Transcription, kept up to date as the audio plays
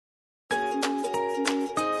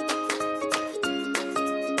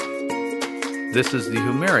This is the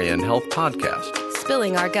Humarian Health Podcast.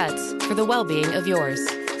 Spilling our guts for the well-being of yours.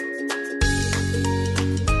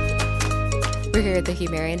 We're here at the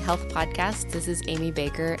Humarian Health Podcast. This is Amy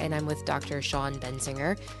Baker, and I'm with Dr. Sean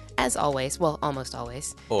Bensinger. As always, well, almost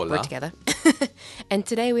always, Hola. we're together. And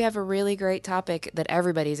today we have a really great topic that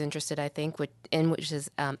everybody's interested, I think, which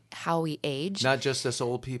is how we age. Not just us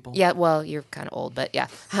old people. Yeah, well, you're kind of old, but yeah,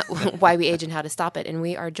 why we age and how to stop it. And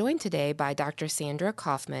we are joined today by Dr. Sandra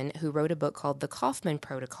Kaufman, who wrote a book called The Kaufman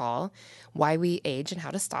Protocol, Why We Age and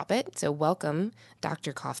How to Stop It. So welcome,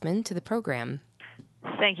 Dr. Kaufman, to the program.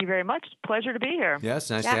 Thank you very much. Pleasure to be here. Yes,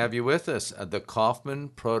 nice to have you with us. The Kaufman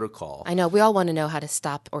Protocol. I know. We all want to know how to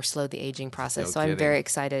stop or slow the aging process, No so I'm kidding. very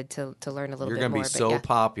excited to learn a little You're bit going to more. be so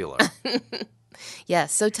popular.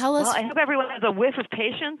 Yes, so tell us. Well, I hope everyone has a whiff of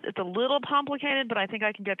patience. It's a little complicated, but I think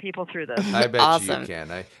I can get people through this. I bet Awesome. you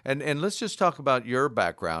can. And let's just talk about your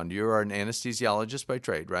background. You are an anesthesiologist by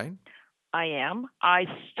trade, right? I am. I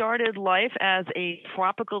started life as a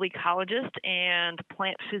tropical ecologist and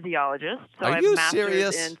plant physiologist. So Are I have you masters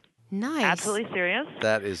serious? in Nice. absolutely serious.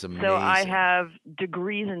 That is amazing. So I have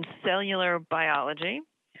degrees in cellular biology.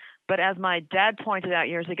 But as my dad pointed out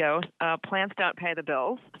years ago, plants don't pay the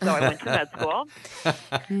bills. So I went to med school.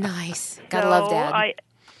 Nice. Gotta love Dad.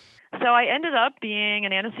 So I ended up being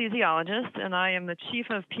an anesthesiologist, and I am the chief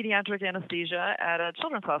of pediatric anesthesia at a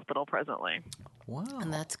children's hospital presently. Wow.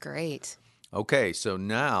 And that's great. Okay, so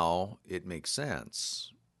now it makes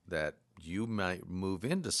sense that you might move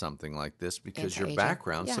into something like this because your Anti-aging.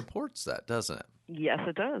 background Yeah. supports that, doesn't it? Yes,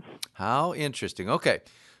 it does. How interesting. Okay,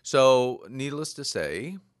 so needless to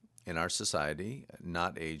say, in our society,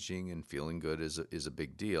 not aging and feeling good is a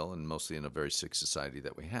big deal, and mostly in a very sick society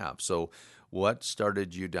that we have. So what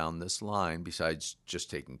started you down this line besides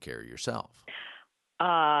just taking care of yourself?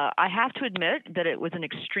 I have to admit that it was an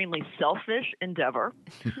extremely selfish endeavor.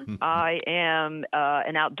 I am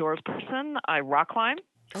an outdoors person. I rock climb.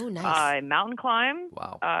 Oh, nice. I mountain climb.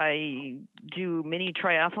 Wow. I do mini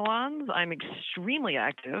triathlons. I'm extremely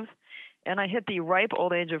active. And I hit the ripe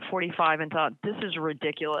old age of 45 and thought, this is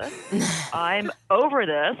ridiculous. I'm over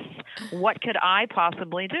this. What could I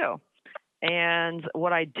possibly do? And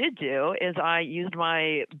what I did do is I used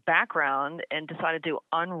my background and decided to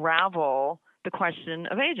unravel the question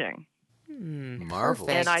of aging.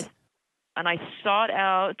 Marvelous. And I sought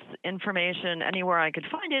out information anywhere I could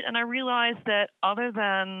find it, and I realized that other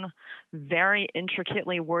than very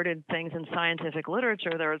intricately worded things in scientific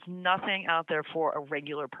literature, there is nothing out there for a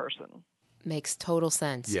regular person. Makes total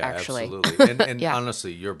sense, Yeah, actually. absolutely. And Yeah.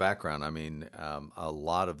 honestly, your background, I mean, a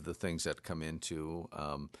lot of the things that come into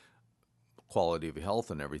quality of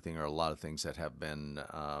health and everything are a lot of things that have been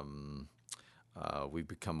we've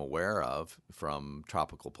become aware of from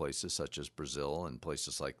tropical places such as Brazil and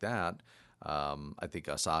places like that. I think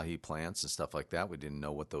acai plants and stuff like that, we didn't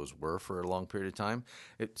know what those were for a long period of time.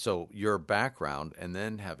 So your background and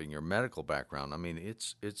then having your medical background, I mean,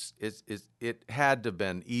 it had to have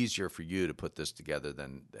been easier for you to put this together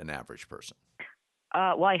than an average person.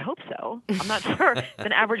 Well, I hope so. I'm not sure.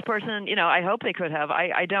 An average person, I hope they could have.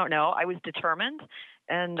 I don't know. I was determined.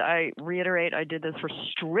 And I reiterate, I did this for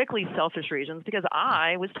strictly selfish reasons because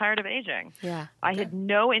I was tired of aging. Yeah. I had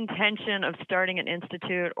no intention of starting an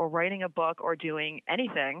institute or writing a book or doing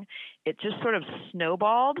anything. It just sort of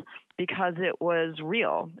snowballed because it was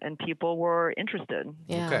real and people were interested.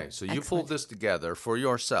 Yeah. Okay, so you pulled this together for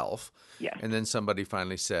yourself. Yes. And then somebody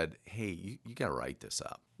finally said, hey, you got to write this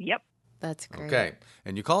up. Yep. That's great. Okay.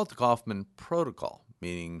 And you call it the Kaufman Protocol,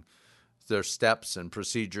 meaning there's steps and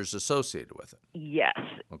procedures associated with it. Yes.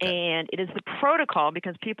 Okay. And it is the protocol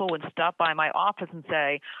because people would stop by my office and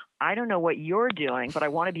say, I don't know what you're doing, but I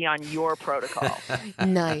want to be on your protocol.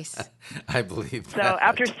 Nice. I believe So that.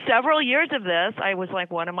 after several years of this, I was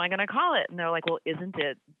like, what am I going to call it? And they're like, well, isn't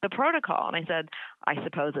it the protocol? And I said, I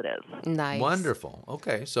suppose it is. Nice. Wonderful.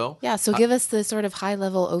 Okay, so Yeah, so give us the sort of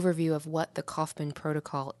high-level overview of what the Kaufman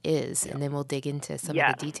Protocol is, and then we'll dig into some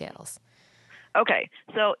of the details. Okay,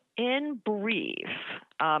 so in brief,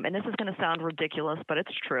 and this is going to sound ridiculous, but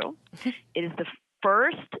it's true, it is the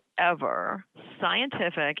first ever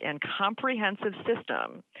scientific and comprehensive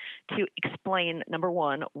system to explain, number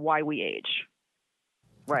one, why we age,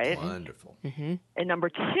 right? wonderful. Mm-hmm. And number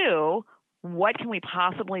two, what can we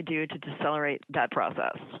possibly do to decelerate that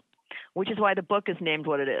process? Which is why the book is named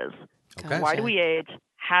what it is. Okay. Why do we age?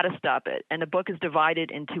 How to stop it. And the book is divided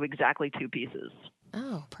into exactly two pieces.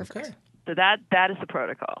 Oh, perfect. Okay. So that is the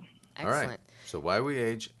protocol. Excellent. All right. So why we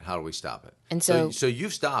age? How do we stop it? And so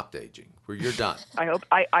you've stopped aging. Where you're done.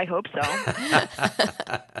 I hope so.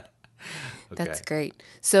 That's great.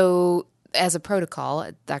 So as a protocol,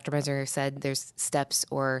 Dr. Bensinger said there's steps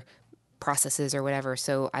or processes or whatever.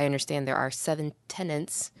 So I understand there are 7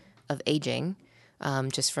 tenets of aging,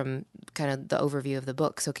 just from kind of the overview of the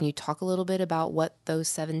book. So can you talk a little bit about what those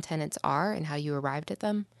 7 tenets are and how you arrived at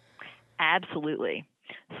them? Absolutely.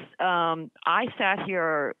 I sat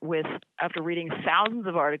here after reading thousands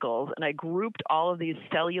of articles, and I grouped all of these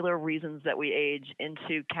cellular reasons that we age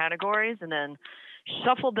into categories and then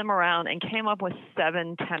shuffled them around and came up with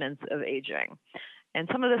 7 tenets of aging. And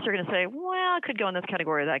some of this are going to say, well, it could go in this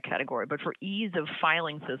category or that category. But for ease of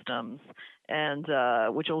filing systems, and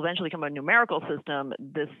which will eventually become a numerical system,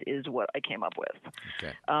 this is what I came up with.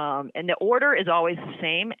 Okay. And the order is always the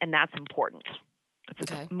same, and that's important.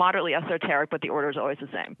 It's moderately esoteric, but the order is always the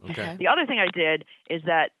same. Okay. The other thing I did is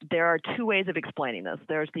that there are 2 ways of explaining this.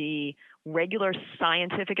 There's the regular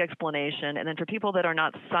scientific explanation, and then for people that are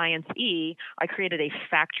not science-y, I created a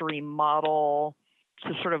factory model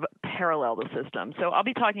to sort of parallel the system. So I'll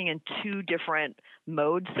be talking in 2 different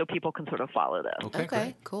modes so people can sort of follow this.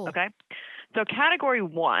 Okay, cool. Okay. So category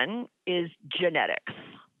 1 is genetics.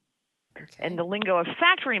 Okay. In the lingo of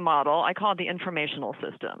factory model, I call it the informational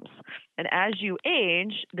systems. And as you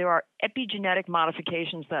age, there are epigenetic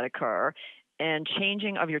modifications that occur and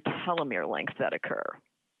changing of your telomere length that occur.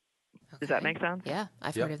 Does that make sense? Yeah,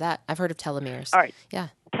 I've heard of that. I've heard of telomeres. All right. Yeah.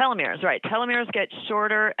 Telomeres, right. Telomeres get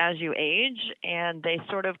shorter as you age, and they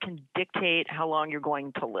sort of can dictate how long you're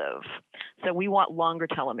going to live. So we want longer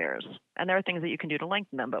telomeres. And there are things that you can do to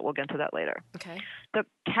lengthen them, but we'll get into that later. Okay. The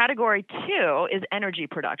category 2 is energy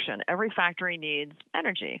production. Every factory needs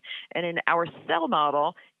energy. And in our cell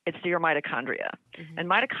model, it's your mitochondria. Mm-hmm. And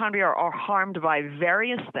mitochondria are harmed by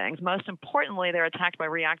various things. Most importantly, they're attacked by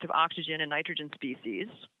reactive oxygen and nitrogen species.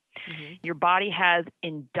 Mm-hmm. Your body has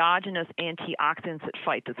endogenous antioxidants that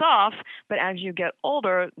fight this off, but as you get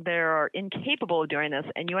older, they're incapable of doing this,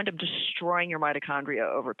 and you end up destroying your mitochondria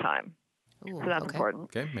over time. Ooh, so that's important.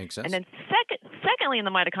 Okay, makes sense. And then secondly, in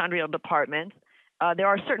the mitochondrial department, there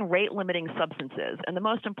are certain rate-limiting substances, and the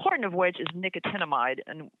most important of which is nicotinamide,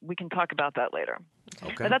 and we can talk about that later.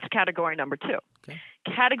 Okay. So that's category number 2. Okay.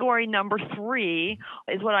 Category number 3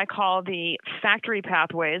 is what I call the factory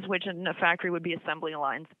pathways, which in a factory would be assembly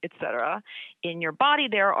lines, et cetera. In your body,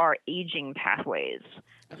 there are aging pathways.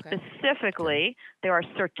 Okay. Specifically, there are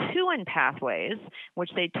sirtuin pathways, which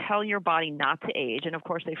they tell your body not to age, and of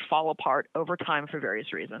course they fall apart over time for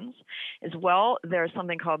various reasons. As well, there's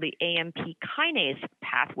something called the AMP kinase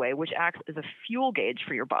pathway, which acts as a fuel gauge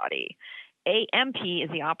for your body. AMP is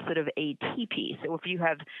the opposite of ATP. So if you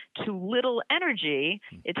have too little energy,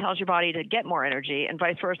 it tells your body to get more energy, and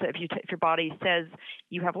vice versa. If your body says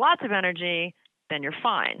you have lots of energy, then you're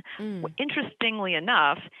fine. Interestingly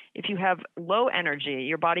enough, if you have low energy,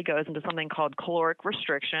 your body goes into something called caloric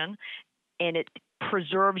restriction, and it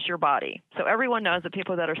preserves your body. So everyone knows that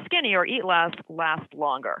people that are skinny or eat less last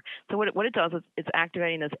longer. So what it does is it's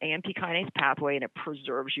activating this AMP kinase pathway, and it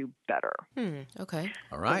preserves you better. Okay.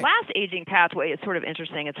 All right. The last aging pathway is sort of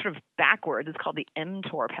interesting. It's sort of backwards. It's called the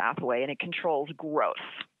mTOR pathway, and it controls growth.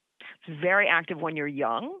 It's very active when you're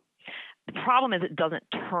young. The problem is it doesn't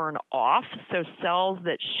turn off, so cells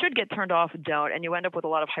that should get turned off don't, and you end up with a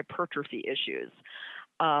lot of hypertrophy issues.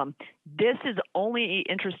 This is only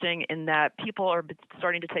interesting in that people are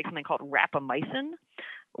starting to take something called rapamycin,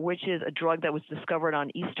 which is a drug that was discovered on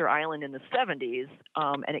Easter Island in the 70s,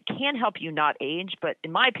 and it can help you not age, but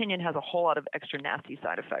in my opinion has a whole lot of extra nasty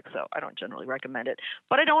side effects, so I don't generally recommend it.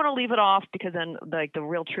 But I don't want to leave it off because then like the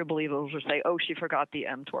real true believers will say, oh, she forgot the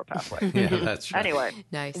mTOR pathway. Yeah, that's right. Anyway,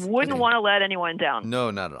 nice. Wouldn't want to let anyone down.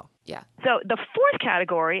 No, not at all. Yeah. So the 4th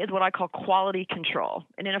category is what I call quality control.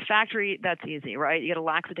 And in a factory, that's easy, right? You get a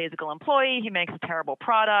lackadaisical employee, he makes a terrible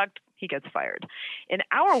product, he gets fired. In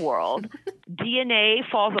our world, DNA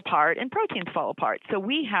falls apart and proteins fall apart. So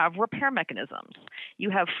we have repair mechanisms.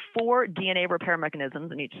 You have 4 DNA repair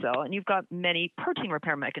mechanisms in each cell, and you've got many protein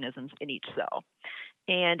repair mechanisms in each cell.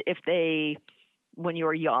 And when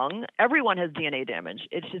you're young, everyone has DNA damage.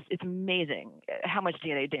 It's amazing how much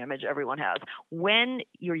DNA damage everyone has. When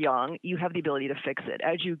you're young, you have the ability to fix it.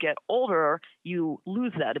 As you get older, you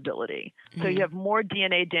lose that ability. So you have more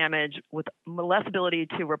DNA damage with less ability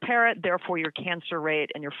to repair it. Therefore, your cancer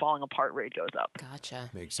rate and your falling apart rate goes up. Gotcha.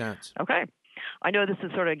 Makes sense. Okay. I know this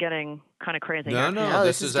is sort of getting kind of crazy. No, No,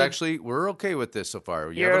 this this is is actually, we're okay with this so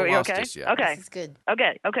far. You You're haven't lost okay? us yet. Okay. This is good.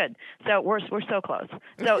 Okay. Okay. So we're so close.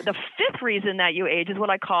 So the 5th reason that you age is what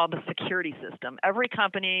I call the security system. Every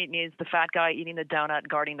company needs the fat guy eating the donut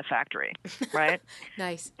guarding the factory, right?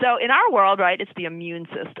 Nice. So in our world, right, it's the immune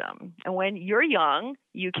system. And when you're young,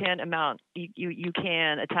 you can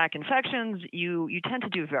attack infections. You tend to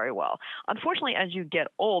do very well. Unfortunately, as you get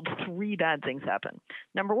old, 3 bad things happen.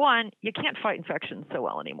 Number 1, you can't fight infections so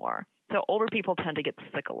well anymore. So older people tend to get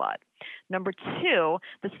sick a lot. Number two,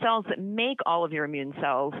 the cells that make all of your immune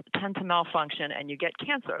cells tend to malfunction and you get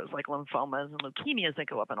cancers like lymphomas and leukemias that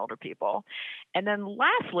go up in older people. And then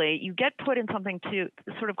lastly, you get put in something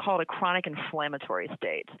sort of called a chronic inflammatory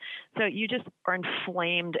state. So you just are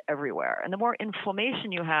inflamed everywhere. And the more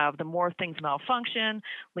inflammation you have, the more things malfunction,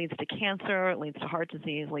 leads to cancer, leads to heart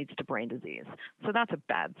disease, leads to brain disease. So that's a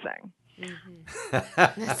bad thing.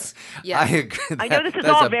 Yeah. I agree. I know this is That's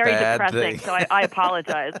all a very bad depressing, thing. so I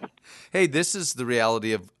apologize. Hey, this is the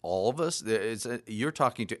reality of all of us. You're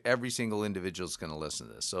talking to every single individual that's going to listen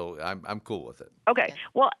to this, so I'm cool with it. Okay.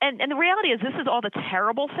 Well, and the reality is this is all the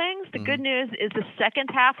terrible things. The good news is the second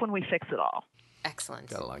half when we fix it all. Excellent.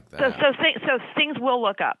 Gotta like that. So things will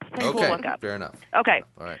look up. Things will Okay, look up. fair enough. Okay.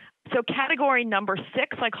 All right. So category number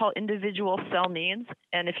 6, I call individual cell needs.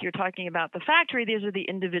 And if you're talking about the factory, these are the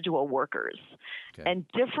individual workers. Okay. And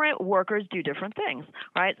different workers do different things,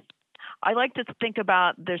 right? I like to think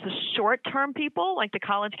about there's the short-term people, like the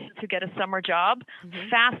college kids who get a summer job,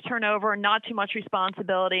 fast turnover, not too much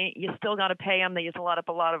responsibility. You still got to pay them. They use a lot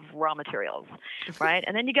of raw materials, right?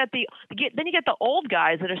 And then you get the old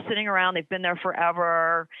guys that are sitting around. They've been there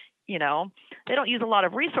forever. You know, they don't use a lot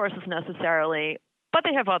of resources necessarily, but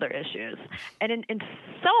they have other issues. And in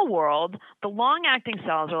cell world, the long-acting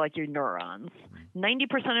cells are like your neurons.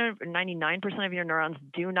 99% of your neurons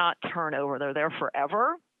do not turn over. They're there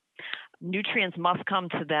forever. Nutrients must come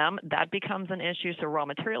to them. That becomes an issue. So raw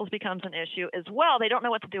materials becomes an issue as well. They don't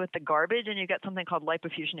know what to do with the garbage, and you get something called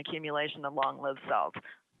lipofuscin accumulation in long-lived cells.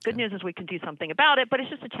 Good news is we can do something about it, but it's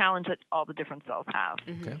just a challenge that all the different cells have.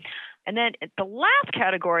 Okay. And then the last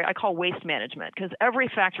category I call waste management, because every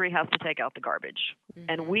factory has to take out the garbage.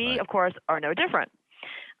 And we, of course, are no different.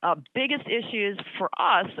 Biggest issues for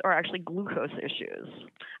us are actually glucose issues.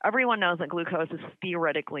 Everyone knows that glucose is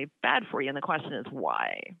theoretically bad for you, and the question is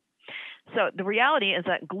why? So the reality is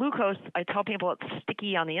that glucose, I tell people it's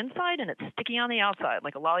sticky on the inside and it's sticky on the outside.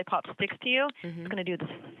 Like a lollipop sticks to you, it's going to do the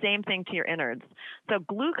same thing to your innards. So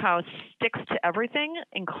glucose sticks to everything,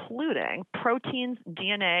 including proteins,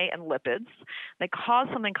 DNA, and lipids. They cause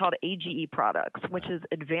something called AGE products, which is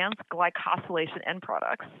advanced glycosylation end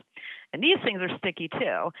products. And these things are sticky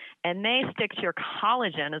too, and they stick to your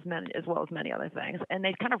collagen as well as many other things, and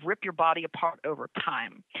they kind of rip your body apart over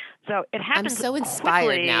time. So it happens. I'm so inspired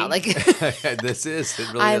quickly. now. Like This is.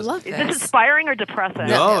 It really I is. love Is this. this inspiring or depressing?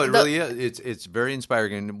 No, it really is. It's very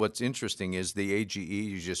inspiring. And what's interesting is the AGE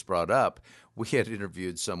you just brought up. We had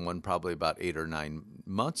interviewed someone probably about 8 or 9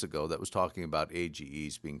 months ago that was talking about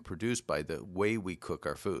AGEs being produced by the way we cook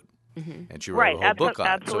our food. And she wrote a whole book on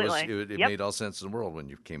absolutely. it. So it Yep. made all sense in the world when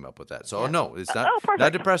you came up with that. So, no, it's not, perfect.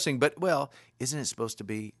 not depressing. But, well, isn't it supposed to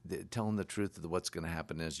be telling the truth of what's going to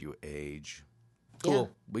happen as you age? Cool.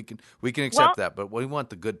 We can accept that, but we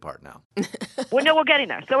want the good part now. Well, no, we're getting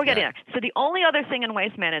there. So So the only other thing in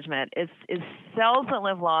waste management is cells that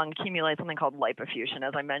live long accumulate something called lipofuscin,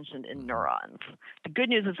 as I mentioned, in neurons. The good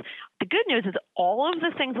news is all of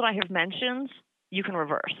the things that I have mentioned you can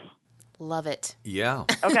reverse. Love it. Yeah.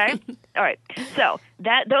 Okay. All right. So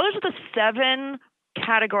those are the 7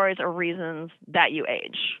 categories or reasons that you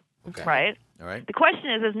age. Okay. Right. All right. The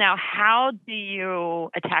question is now how do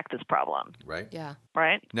you attack this problem? Right. Yeah.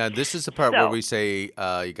 Right. Now, this is the part where we say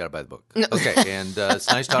you got to buy the book. Okay. And it's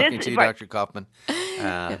nice talking to you, right. Dr. Kaufman.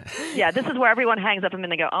 Yeah. This is where everyone hangs up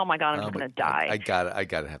and they go, "Oh my God, I'm just going to die." I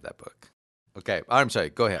got to have that book. Okay. I'm sorry.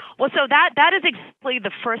 Go ahead. Well, so that is exactly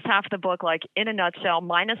the first half of the book, like in a nutshell,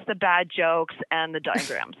 minus the bad jokes and the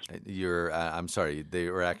diagrams. I'm sorry. They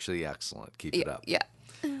were actually excellent. Keep it up. Yeah.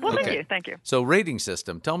 Well, Okay. thank you. So rating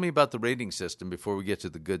system. Tell me about the rating system before we get to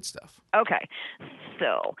the good stuff. Okay.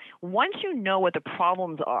 So once you know what the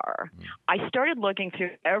problems are, I started looking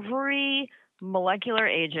through every molecular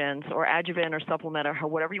agent or adjuvant or supplement or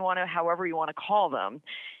however you want to call them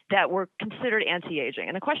that were considered anti-aging.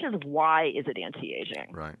 And the question is, why is it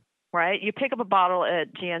anti-aging? Right. Right? You pick up a bottle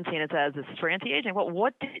at GNC and it says this is for anti-aging. Well,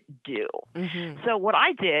 what did it do? So what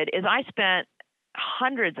I did is I spent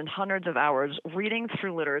hundreds and hundreds of hours reading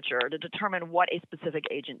through literature to determine what a specific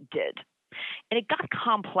agent did. And it got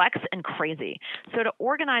complex and crazy. So to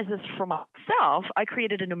organize this for myself, I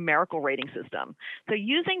created a numerical rating system. So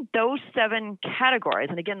using those 7 categories,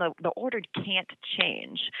 and again, the order can't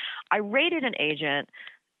change, I rated an agent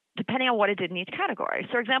depending on what it did in each category.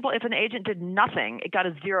 So, for example, if an agent did nothing, it got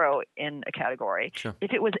a 0 in a category. Sure.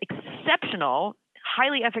 If it was exceptional,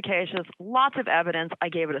 highly efficacious, lots of evidence, I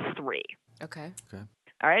gave it a 3. Okay.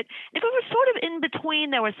 All right. If it was sort of in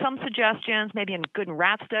between, there were some suggestions, maybe good in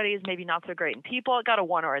rat studies, maybe not so great in people, it got a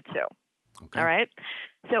 1 or a 2. Okay. All right.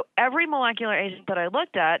 So every molecular agent that I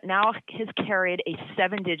looked at now has carried a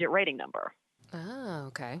 7-digit rating number. Oh,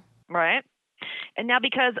 okay. Right. And now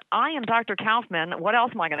because I am Dr. Kaufman, what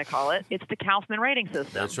else am I going to call it? It's the Kaufman rating system.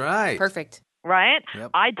 That's right. Perfect. Right?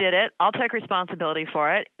 Yep. I did it. I'll take responsibility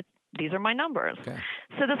for it. These are my numbers. Okay.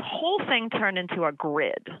 So this whole thing turned into a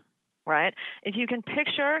grid, right? If you can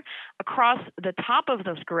picture across the top of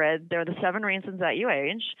this grid, there are the 7 reasons that you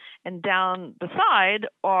age, and down the side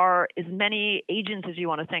are as many agents as you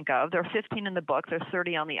want to think of. There are 15 in the book. There's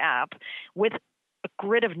 30 on the app with a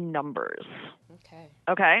grid of numbers. Okay.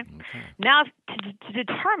 Okay? Okay. Now, to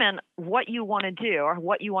determine what you want to do or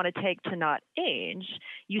what you want to take to not age,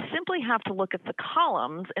 you simply have to look at the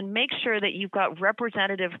columns and make sure that you've got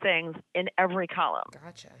representative things in every column.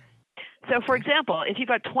 Gotcha. So, for example, if you've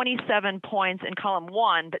got 27 points in column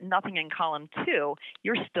 1 but nothing in column 2,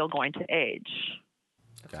 you're still going to age.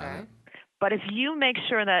 Got Okay. it. But if you make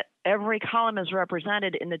sure that every column is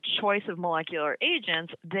represented in the choice of molecular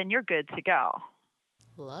agents, then you're good to go.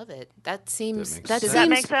 Love it. That seems. makes Does sense. that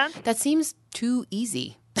make sense? That seems too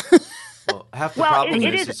easy. Well, half the Well, problem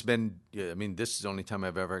it is is- it's been. I mean, this is the only time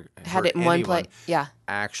I've ever Had heard it in one anyone place. Yeah.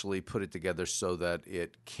 actually put it together so that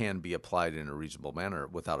it can be applied in a reasonable manner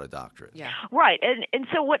without a doctorate. Yeah. Right. And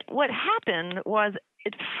so what happened was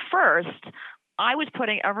at first I was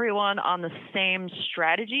putting everyone on the same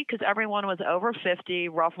strategy because everyone was over 50,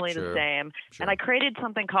 roughly Sure. the same. Sure. And I created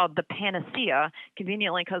something called the Panacea,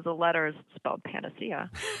 conveniently because the letters spelled Panacea.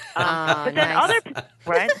 But then nice.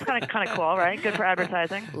 right? It's kind of cool, right? Good for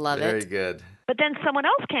advertising. Love Very it. good. But then someone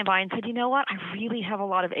else came by and said, you know what? I really have a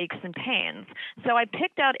lot of aches and pains. So I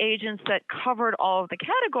picked out agents that covered all of the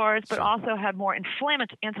categories, but Sure. also had more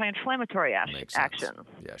anti-inflammatory Makes sense. actions.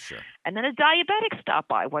 Yeah, sure. And then a diabetic stopped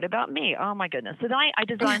by. What about me? Oh, my goodness. So then I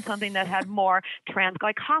designed something that had more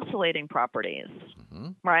transglycosylating properties,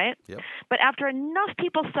 right? Yep. But after enough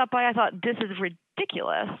people stopped by, I thought, this is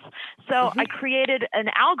ridiculous. So I created an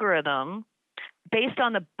algorithm based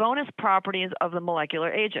on the bonus properties of the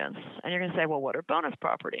molecular agents. And you're going to say, well, what are bonus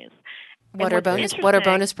properties? What And are what's bonus? What are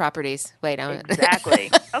interesting- bonus properties? Wait,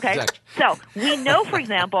 Exactly. Okay. Exactly. So we know, for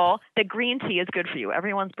example, that green tea is good for you.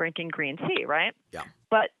 Everyone's drinking green tea, right? Yeah.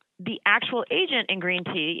 But the actual agent in green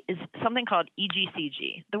tea is something called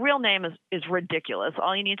EGCG. The real name is ridiculous.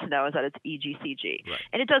 All you need to know is that it's EGCG. Right.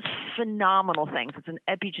 And it does phenomenal things. It's an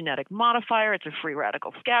epigenetic modifier. It's a free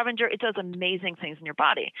radical scavenger. It does amazing things in your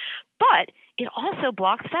body. But it also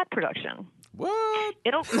blocks fat production. What?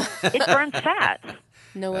 It burns fat.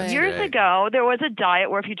 No way. That's Years great. ago, there was a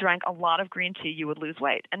diet where if you drank a lot of green tea, you would lose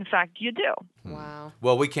weight. In fact, you do. Wow.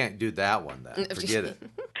 Well, we can't do that one then. Forget it.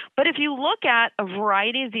 But if you look at a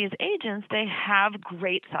variety of these agents, they have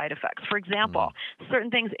great side effects. For example,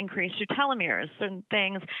 certain things increase your telomeres, certain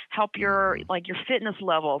things help your fitness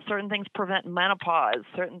level, certain things prevent menopause,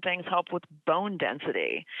 certain things help with bone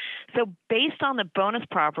density. So based on the bonus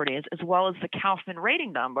properties as well as the Kaufman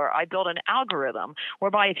rating number, I built an algorithm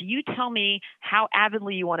whereby if you tell me how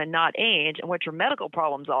avidly you want to not age and what your medical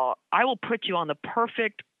problems are, I will put you on the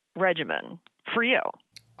perfect regimen for you.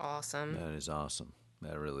 Awesome. That is awesome.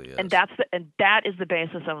 That really is. And that is the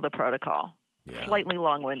basis of the protocol. Yeah. Slightly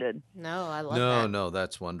long-winded. No, I love No, that. no,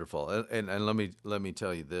 that's wonderful. And let me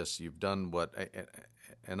tell you this: you've done what,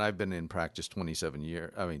 and I've been in practice 37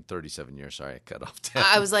 years. Sorry, I cut off 10.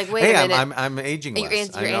 I was like, wait hey, a minute. I'm aging You're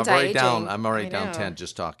less. you're I'm already down. anti-aging. I'm already I down know. 10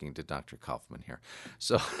 just talking to Dr. Kaufman here.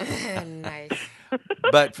 So, Nice.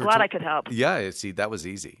 but for Glad I could help. Yeah, see, that was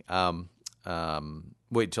easy.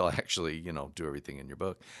 Wait till I actually, do everything in your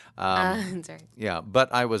book. Sorry. Yeah,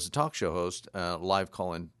 but I was a talk show host, live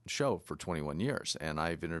call-in show for 21 years, and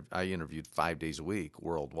I interviewed 5 days a week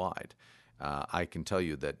worldwide. I can tell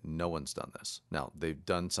you that no one's done this. Now, they've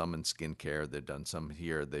done some in skincare, they've done some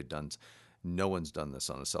here, no one's done this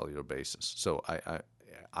on a cellular basis. So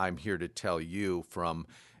I'm here to tell you from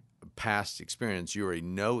past experience, you already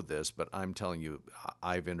know this, but I'm telling you,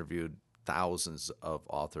 I've interviewed thousands of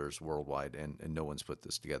authors worldwide, and no one's put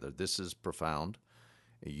this together. This is profound.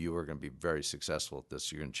 You are going to be very successful at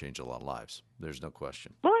this. You're going to change a lot of lives. There's no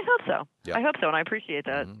question. Well, I hope so. Yeah. I hope so, and I appreciate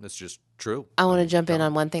that. It's just true. I want to jump in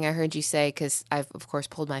on one thing I heard you say because I've of course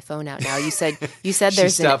pulled my phone out now. You said She there's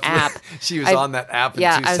an stopped- app. She was I- on that app in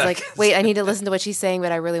Yeah, 2 I was seconds. like, wait, I need to listen to what she's saying,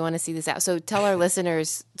 but I really want to see this app. So tell our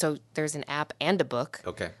listeners. So there's an app and a book.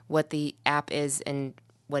 Okay. What the app is and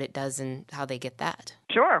what it does and how they get that.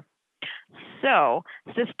 Sure. So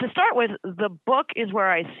just to start with, the book is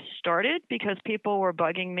where I started because people were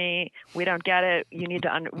bugging me. We don't get it. You need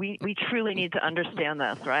to we truly need to understand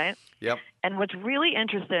this, right? Yep. And what's really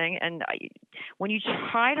interesting, when you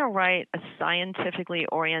try to write a scientifically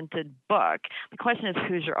oriented book, the question is,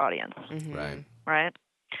 who's your audience, right?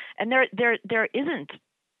 And there isn't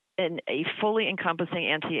a fully encompassing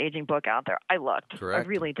anti-aging book out there. I looked. Correct. I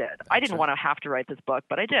really did. I didn't want to have to write this book,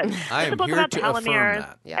 but I did. I There's am a book here about to affirm telomeres,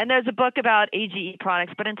 that. Yeah. and there's a book about AGE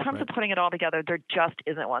products, but in terms of putting it all together, there just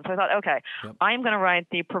isn't one. So I thought, okay, I'm going to write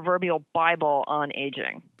the proverbial Bible on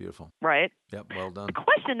aging. Beautiful. Right? Yep, well done. The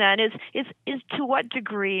question then is to what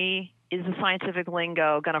degree is the scientific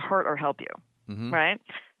lingo going to hurt or help you? Right?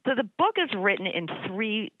 So the book is written in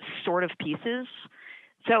 3 sort of pieces.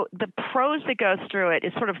 So the prose that goes through it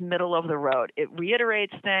is sort of middle of the road. It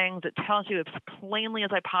reiterates things. It tells you as plainly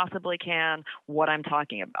as I possibly can what I'm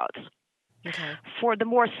talking about. Okay. For the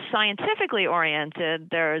more scientifically oriented,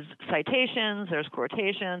 there's citations, there's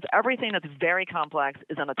quotations. Everything that's very complex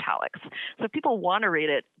is in italics. So if people want to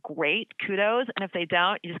read it, great, kudos. And if they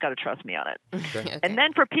don't, you just got to trust me on it. Okay. And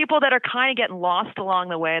then for people that are kind of getting lost along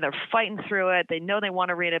the way, they're fighting through it, they know they want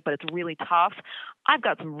to read it, but it's really tough, I've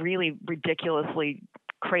got some really ridiculously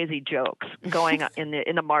crazy jokes going in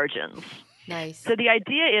the margins. Nice. So the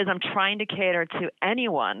idea is I'm trying to cater to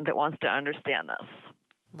anyone that wants to understand this.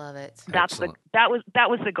 Love it. That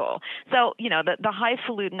was the goal. So, the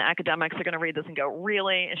highfalutin academics are going to read this and go,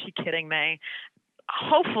 really? Is she kidding me?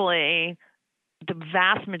 Hopefully, the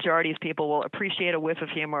vast majority of people will appreciate a whiff of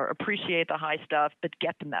humor, appreciate the high stuff, but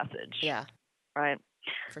get the message. Yeah. Right?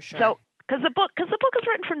 For sure. So, because the book is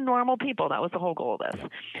written for normal people. That was the whole goal of this.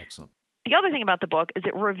 Excellent. The other thing about the book is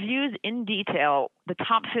it reviews in detail the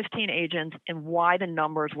top 15 agents and why the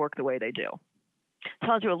numbers work the way they do. It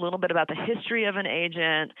tells you a little bit about the history of an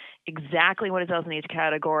agent, exactly what it does in each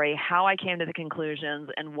category, how I came to the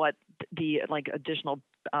conclusions, and what the additional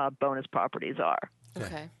bonus properties are.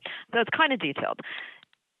 Okay. So it's kind of detailed.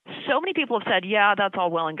 So many people have said, yeah, that's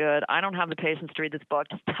all well and good. I don't have the patience to read this book.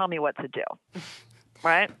 Just tell me what to do.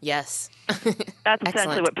 Right? Yes. That's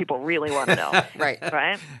essentially what people really want to know. Right.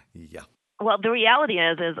 Right? Yeah. Well, the reality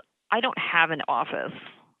is I don't have an office.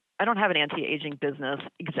 I don't have an anti-aging business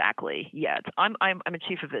exactly yet. I'm a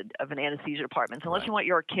chief of an anesthesia department. So unless you want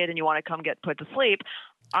your kid and you want to come get put to sleep,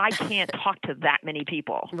 I can't talk to that many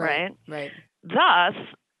people. Right? Right. Thus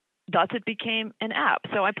it became an app.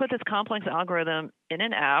 So I put this complex algorithm in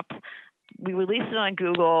an app. We released it on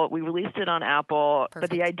Google. We released it on Apple. Perfect.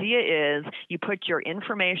 But the idea is you put your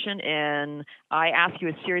information in. I ask you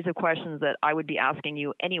a series of questions that I would be asking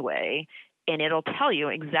you anyway, and it'll tell you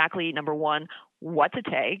exactly, number one, what to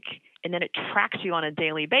take, and then it tracks you on a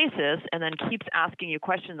daily basis and then keeps asking you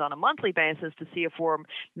questions on a monthly basis to see if we're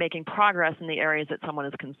making progress in the areas that someone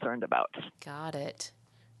is concerned about. Got it.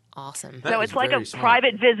 Awesome. That it's like a smart.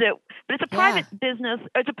 private visit, but it's a private business.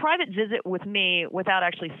 It's a private visit with me without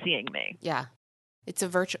actually seeing me. Yeah. It's a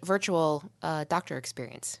virtual doctor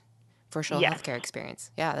experience, virtual healthcare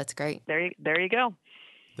experience. Yeah, that's great. There you go.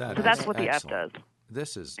 That's what the app does.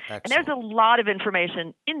 This is excellent. And there's a lot of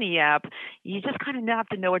information in the app. You just kind of have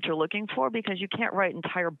to know what you're looking for because you can't write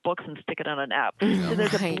entire books and stick it on an app. So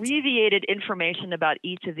there's abbreviated information about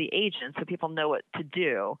each of the agents so people know what to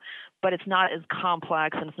do, but it's not as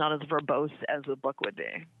complex and it's not as verbose as the book would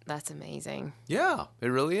be. That's amazing. Yeah, it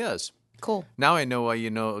really is. Cool. Now I know why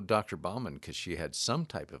you know Dr. Bauman, because she had some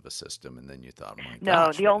type of a system, and then you thought, oh my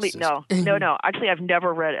gosh. No. Actually, I've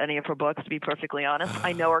never read any of her books, to be perfectly honest.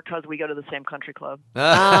 I know her because we go to the same country club.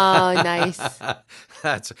 Oh, nice.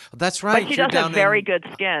 That's right. But she does have very good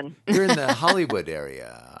skin. You're in the Hollywood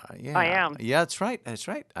area. Yeah. I am. Yeah, that's right.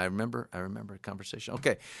 I remember a conversation.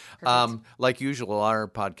 Okay. Like usual, our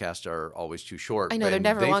podcasts are always too short. I know, they're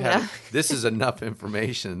never long enough. This is enough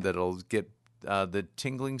information that'll get the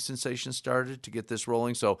tingling sensation started to get this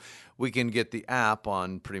rolling, so we can get the app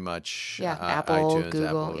on pretty much Apple, iTunes,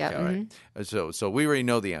 Google, Apple, yeah. Right. So we already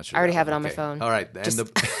know the answer. I already have it on my phone. All right,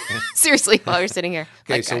 and seriously, while you're sitting here.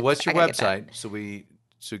 Okay, so what's your website? So you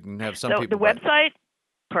can have some people. So the website,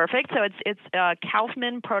 perfect. So it's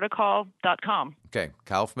kaufmanprotocol.com. Okay,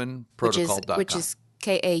 kaufmanprotocol.com. Which is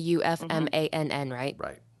KAUFMANN, right?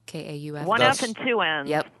 Right. KAUF. One F and two N's.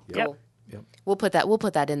 Yep. Cool. Yep. We'll put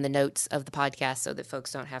that in the notes of the podcast so that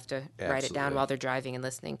folks don't have to write it down while they're driving and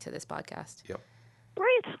listening to this podcast. Yep.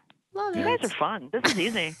 Great. Love You it. guys are fun. This is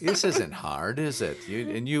easy. This isn't hard, is it?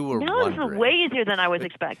 You were No, this is wondering. way easier than I was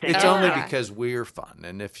expecting. It's Yeah. only because we're fun,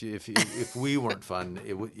 and if we weren't fun,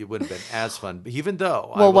 it wouldn't have been as fun. Even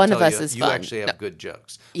though, I Well, will one of tell us you, is you fun. actually have good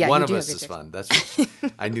jokes. Yeah, one you of do us have is good fun. That's what,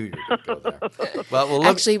 I knew you were going to go there. Well, look,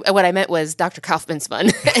 Actually, what I meant was Dr. Kaufman's fun.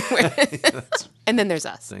 And then there's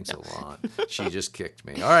us. thanks a lot. She just kicked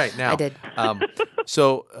me. All right, now I did.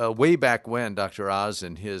 So way back when, Dr. Oz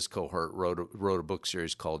and his cohort wrote a book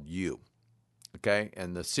series called You. Okay,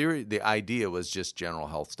 and the idea was just general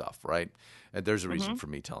health stuff, right? And there's a reason for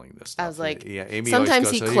me telling this stuff. I was like, Yeah, Amy sometimes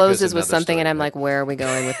always he goes, "So closes here's with another something, and story," I'm right? like, where are we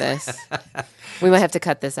going with this? We might have to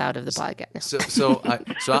cut this out of the podcast.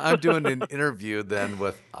 So I'm doing an interview then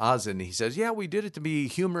with Oz, and he says, "Yeah, we did it to be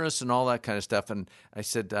humorous and all that kind of stuff." And I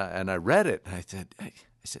said, and I read it, and I said,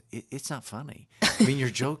 it's not funny. I mean, your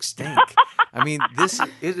jokes stink. I mean,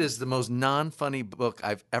 it is the most non-funny book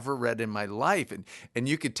I've ever read in my life, and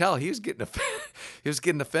you could tell he was getting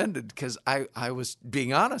offended because I was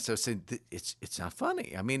being honest. I was saying it's not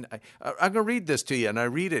funny. I mean, I'm gonna read this to you, and I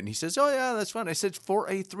read it, and he says, "Oh yeah, that's fun." I said, "For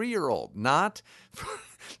a 3-year-old, not."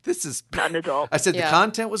 This is Not an adult. I said Yeah. the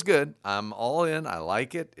content was good. I'm all in. I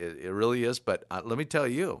like it. It really is. But let me tell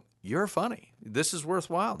you, you're funny. This is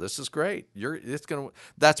worthwhile. This is great.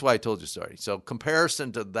 That's why I told you story. So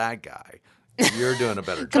comparison to that guy, you're doing a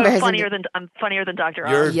better job. Comparison I'm funnier than Dr.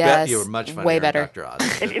 You're Oz. Yes, you're much funnier way than better. Dr.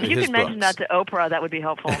 Oz. If you His can mention books. that to Oprah, that would be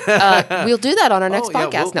helpful. We'll do that on our next Oh, yeah,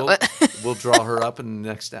 podcast. we'll draw her up in the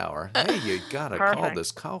next hour. Hey, you gotta call Perfect.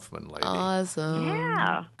 this Kaufman lady. Awesome.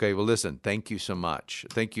 Yeah. Okay, well, listen, thank you so much.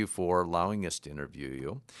 Thank you for allowing us to interview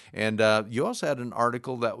you. And you also had an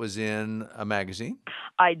article that was in a magazine.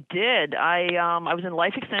 I did. I was in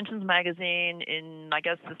Life Extensions magazine in, I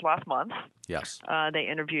guess, this last month. Yes. They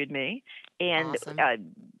interviewed me, and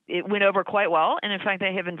Awesome. it went over quite well. And in fact,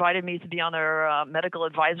 they have invited me to be on their medical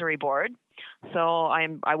advisory board. So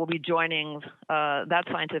I will be joining that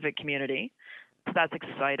scientific community. So that's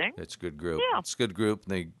exciting. It's a good group. Yeah. It's a good group.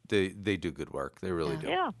 They do good work. They really do.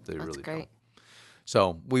 Yeah. They That's really great. do.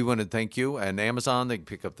 So we want to thank you. And Amazon, they can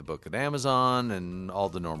pick up the book at Amazon and all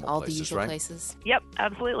the normal All places, the usual right? places. Yep,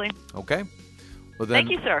 absolutely. Okay. Well, then,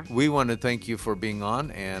 Thank you, sir. We want to thank you for being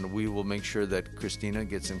on, and we will make sure that Christina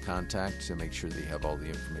gets in contact to make sure that you have all the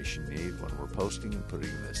information you need when we're posting and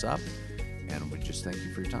putting this up. And we just thank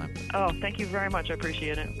you for your time. Oh, thank you very much. I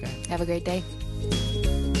appreciate it. Okay. Have a great day.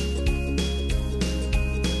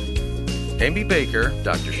 Amy Baker,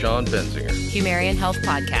 Dr. Sean Benzinger, Humarian Health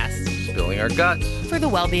Podcast spilling our guts. for the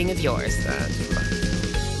well-being of yours. That's right.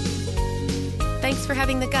 Thanks for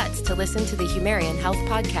having the guts to listen to the Humarian Health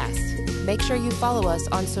Podcast. Make sure you follow us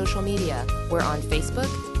on social media. We're on Facebook,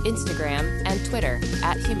 Instagram, and Twitter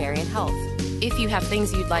at Humarian Health. If you have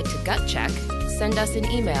things you'd like to gut check, send us an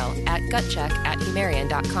email at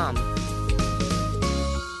gutcheck@humarian.com.